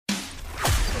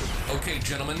Okay,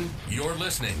 gentlemen, you're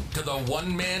listening to the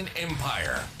One Man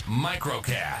Empire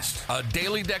Microcast, a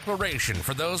daily declaration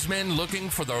for those men looking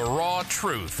for the raw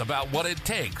truth about what it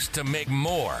takes to make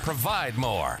more, provide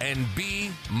more, and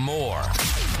be more.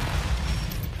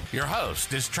 Your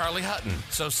host is Charlie Hutton,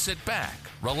 so sit back,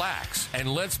 relax,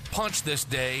 and let's punch this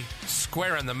day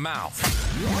square in the mouth.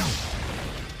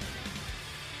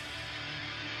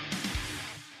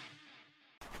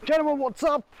 Gentlemen, what's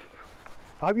up?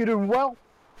 I hope you're doing well.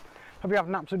 Hope you have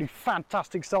an absolutely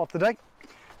fantastic start today.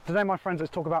 Today, my friends,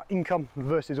 let's talk about income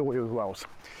versus oil wells.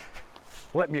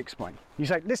 Let me explain. You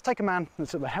say, let's take a man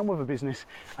that's at the helm of a business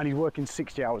and he's working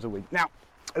 60 hours a week. Now,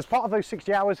 as part of those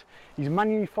 60 hours, he's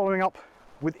manually following up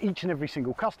with each and every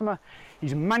single customer.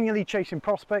 He's manually chasing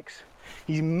prospects.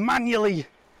 He's manually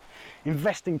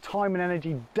investing time and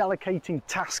energy, delegating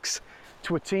tasks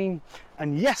to a team.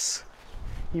 And yes,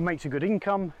 he makes a good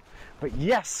income, but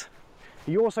yes,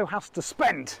 he also has to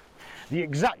spend the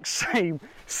exact same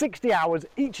 60 hours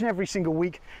each and every single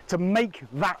week to make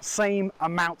that same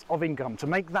amount of income, to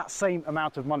make that same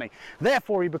amount of money.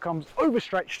 Therefore, he becomes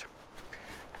overstretched,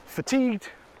 fatigued,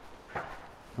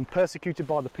 and persecuted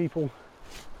by the people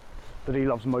that he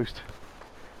loves most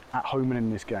at home and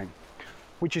in this game,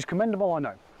 which is commendable, I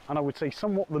know, and I would say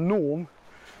somewhat the norm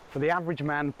for the average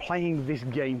man playing this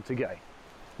game today.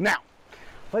 Now,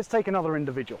 let's take another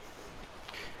individual,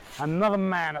 another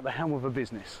man at the helm of a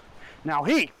business. Now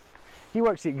he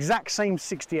works the exact same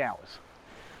 60 hours,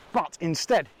 but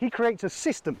instead he creates a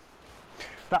system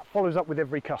that follows up with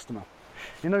every customer.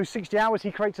 In those 60 hours, he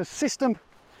creates a system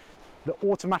that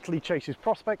automatically chases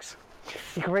prospects.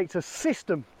 He creates a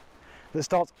system that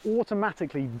starts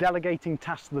automatically delegating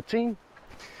tasks to the team.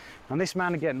 And this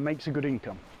man, again, makes a good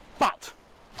income. But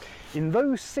in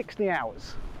those 60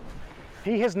 hours,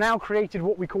 he has now created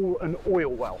what we call an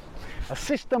oil well. A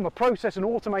system, a process, an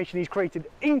automation. He's created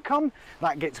income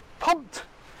that gets pumped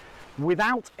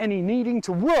without any needing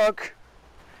to work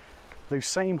those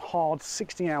same hard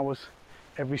 60 hours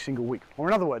every single week. Or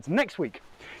in other words, next week,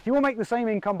 he will make the same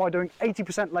income by doing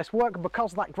 80% less work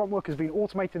because that grunt work has been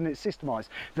automated and it's systemized.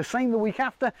 The same the week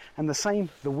after and the same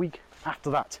the week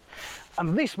after that.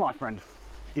 And this, my friend,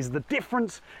 is the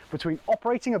difference between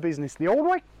operating a business the old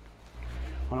way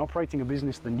and operating a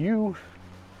business the new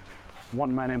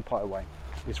one-man empire way.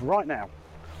 It's right now.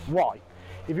 Why?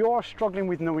 If you are struggling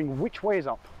with knowing which way is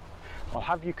up, I'll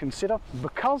have you consider,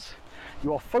 because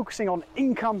you are focusing on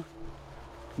income,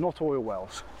 not oil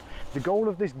wells. The goal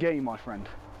of this game, my friend,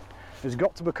 has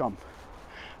got to become,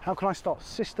 how can I start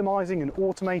systemizing and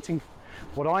automating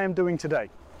what I am doing today,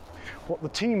 what the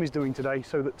team is doing today,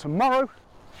 so that tomorrow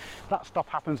that stuff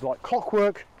happens like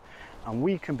clockwork and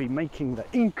we can be making the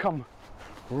income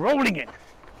rolling in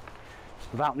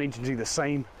without needing to do the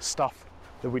same stuff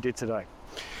that we did today.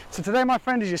 So today, my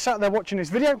friend, as you sat there watching this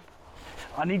video,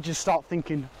 I need you to start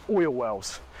thinking oil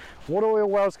wells. What oil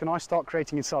wells can I start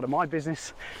creating inside of my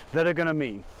business that are going to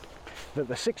mean that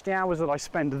the 60 hours that I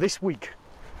spend this week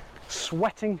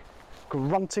sweating,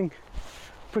 grunting,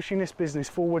 pushing this business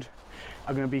forward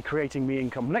are going to be creating me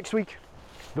income next week,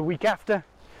 the week after,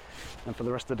 and for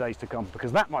the rest of the days to come.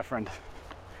 Because that, my friend,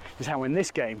 is how in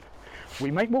this game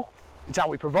we make more, it's how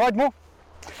we provide more,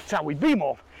 it's how we be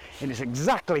more, and it's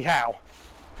exactly how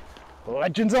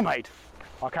legends are made.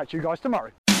 I'll catch you guys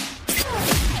tomorrow.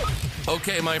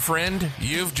 Okay, my friend,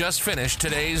 you've just finished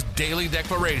today's daily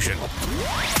declaration.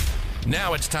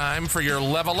 Now it's time for your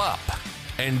level up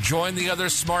and join the other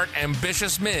smart,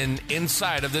 ambitious men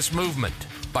inside of this movement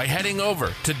by heading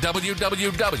over to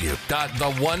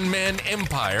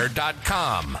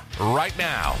www.theonemanemempire.com right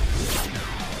now.